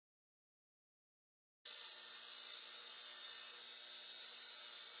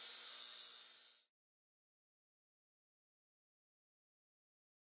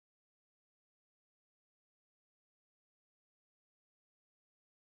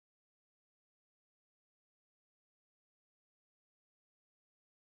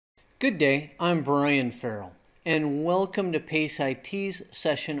Good day, I'm Brian Ferrill, and welcome to PaceIT's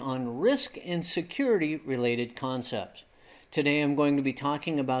session on risk and security related concepts. Today I'm going to be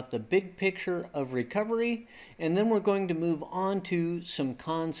talking about the big picture of recovery, and then we're going to move on to some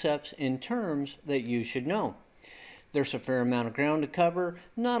concepts and terms that you should know. There's a fair amount of ground to cover,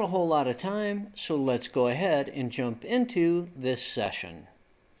 not a whole lot of time, so let's go ahead and jump into this session.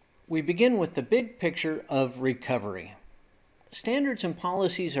 We begin with the big picture of recovery. Standards and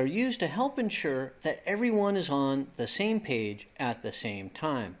policies are used to help ensure that everyone is on the same page at the same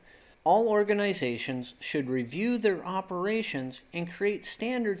time. All organizations should review their operations and create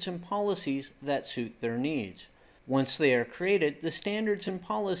standards and policies that suit their needs. Once they are created, the standards and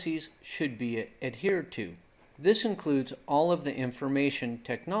policies should be adhered to. This includes all of the information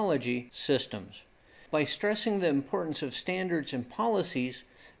technology systems. By stressing the importance of standards and policies,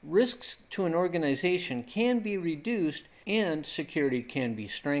 risks to an organization can be reduced and security can be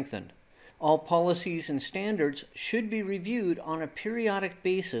strengthened. All policies and standards should be reviewed on a periodic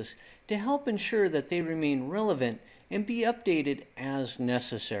basis to help ensure that they remain relevant and be updated as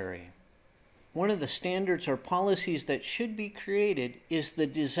necessary. One of the standards or policies that should be created is the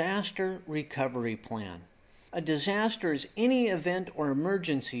Disaster Recovery Plan. A disaster is any event or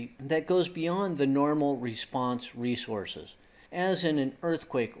emergency that goes beyond the normal response resources, as in an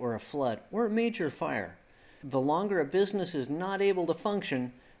earthquake or a flood or a major fire. The longer a business is not able to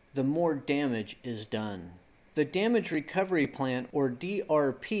function, the more damage is done. The Damage Recovery Plan, or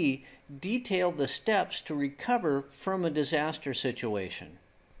DRP, detail the steps to recover from a disaster situation,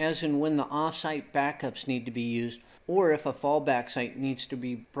 as in when the off-site backups need to be used or if a fallback site needs to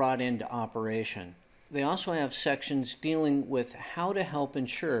be brought into operation. They also have sections dealing with how to help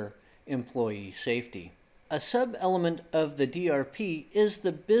ensure employee safety. A sub-element of the DRP is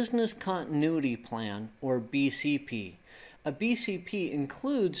the Business Continuity Plan, or BCP. A BCP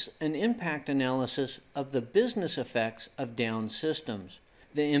includes an impact analysis of the business effects of down systems.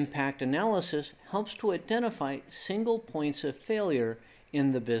 The impact analysis helps to identify single points of failure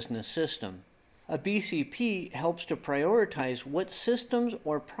in the business system. A BCP helps to prioritize what systems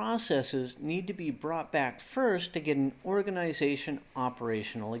or processes need to be brought back first to get an organization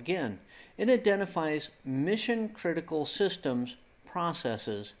operational again. It identifies mission-critical systems,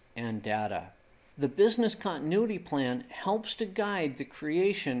 processes, and data. The Business Continuity Plan helps to guide the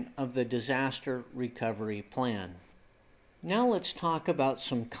creation of the Disaster Recovery Plan. Now let's talk about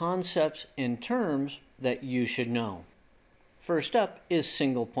some concepts and terms that you should know. First up is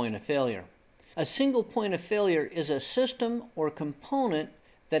single point of failure. A single point of failure is a system or component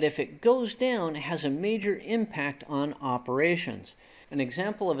that, if it goes down, has a major impact on operations. An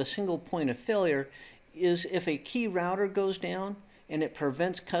example of a single point of failure is if a key router goes down and it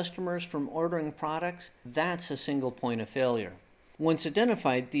prevents customers from ordering products. That's a single point of failure. Once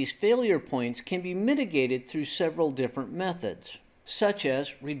identified, these failure points can be mitigated through several different methods, such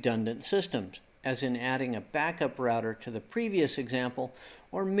as redundant systems, as in adding a backup router to the previous example,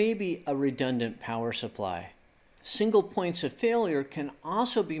 or maybe a redundant power supply. Single points of failure can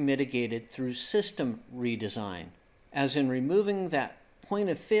also be mitigated through system redesign, as in removing that point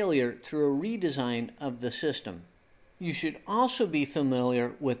of failure through a redesign of the system. You should also be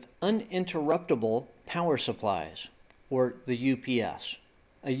familiar with uninterruptible power supplies, or the UPS.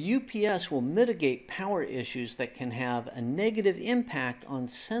 A UPS will mitigate power issues that can have a negative impact on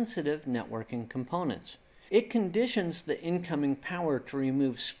sensitive networking components. It conditions the incoming power to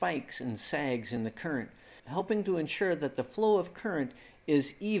remove spikes and sags in the current, helping to ensure that the flow of current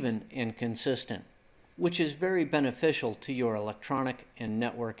is even and consistent, which is very beneficial to your electronic and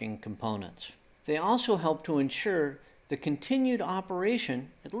networking components. They also help to ensure the continued operation,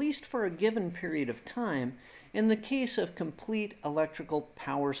 at least for a given period of time, in the case of complete electrical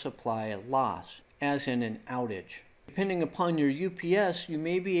power supply loss, as in an outage. Depending upon your UPS, you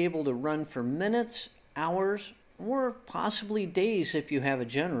may be able to run for minutes, hours, or possibly days if you have a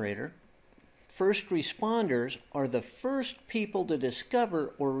generator. First responders are the first people to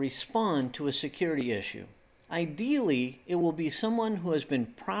discover or respond to a security issue. Ideally, it will be someone who has been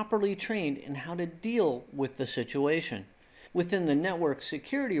properly trained in how to deal with the situation. Within the network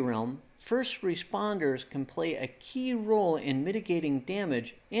security realm, first responders can play a key role in mitigating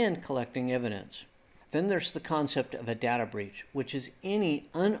damage and collecting evidence. Then there's the concept of a data breach, which is any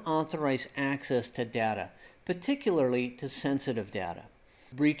unauthorized access to data, particularly to sensitive data.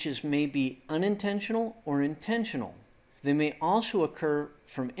 Breaches may be unintentional or intentional. They may also occur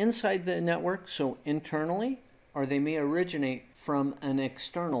from inside the network, so internally, or they may originate from an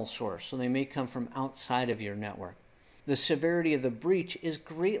external source, so they may come from outside of your network. The severity of the breach is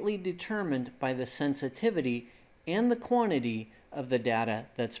greatly determined by the sensitivity and the quantity of the data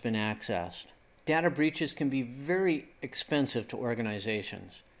that's been accessed. Data breaches can be very expensive to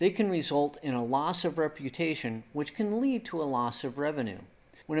organizations. They can result in a loss of reputation, which can lead to a loss of revenue.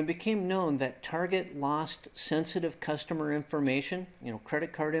 When it became known that Target lost sensitive customer information,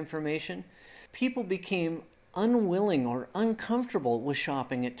 credit card information, people became unwilling or uncomfortable with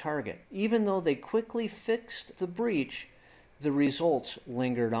shopping at Target. Even though they quickly fixed the breach, the results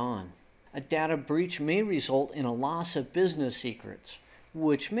lingered on. A data breach may result in a loss of business secrets,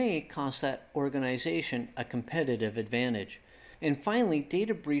 which may cost that organization a competitive advantage. And finally,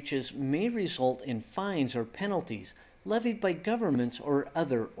 data breaches may result in fines or penalties levied by governments or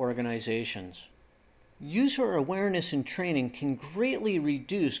other organizations. User awareness and training can greatly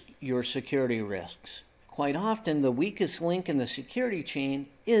reduce your security risks. Quite often, the weakest link in the security chain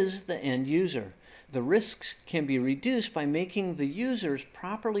is the end user. The risks can be reduced by making the users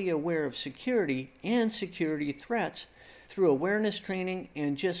properly aware of security and security threats through awareness training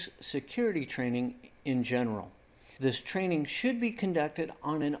and just security training in general. This training should be conducted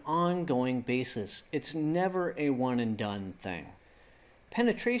on an ongoing basis. It's never a one and done thing.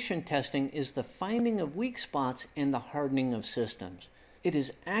 Penetration testing is the finding of weak spots and the hardening of systems. It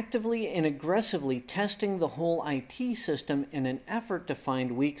is actively and aggressively testing the whole IT system in an effort to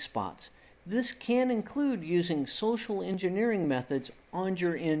find weak spots. This can include using social engineering methods on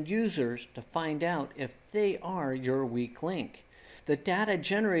your end users to find out if they are your weak link. The data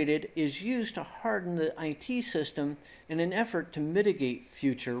generated is used to harden the IT system in an effort to mitigate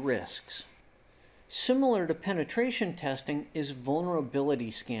future risks. Similar to penetration testing is vulnerability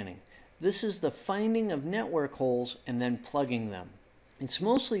scanning. This is the finding of network holes and then plugging them. It's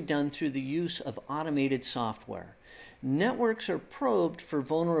mostly done through the use of automated software. Networks are probed for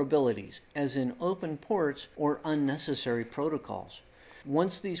vulnerabilities, as in open ports or unnecessary protocols.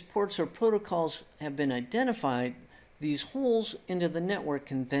 Once these ports or protocols have been identified, these holes into the network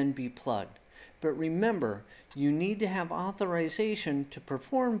can then be plugged. But remember, you need to have authorization to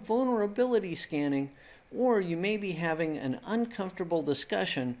perform vulnerability scanning, or you may be having an uncomfortable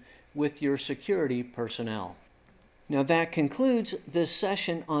discussion with your security personnel. Now that concludes this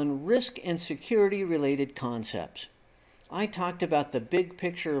session on risk and security related concepts. I talked about the big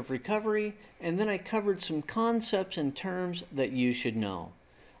picture of recovery, and then I covered some concepts and terms that you should know.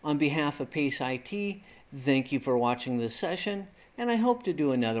 On behalf of PaceIT, thank you for watching this session, and I hope to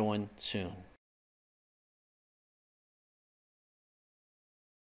do another one soon.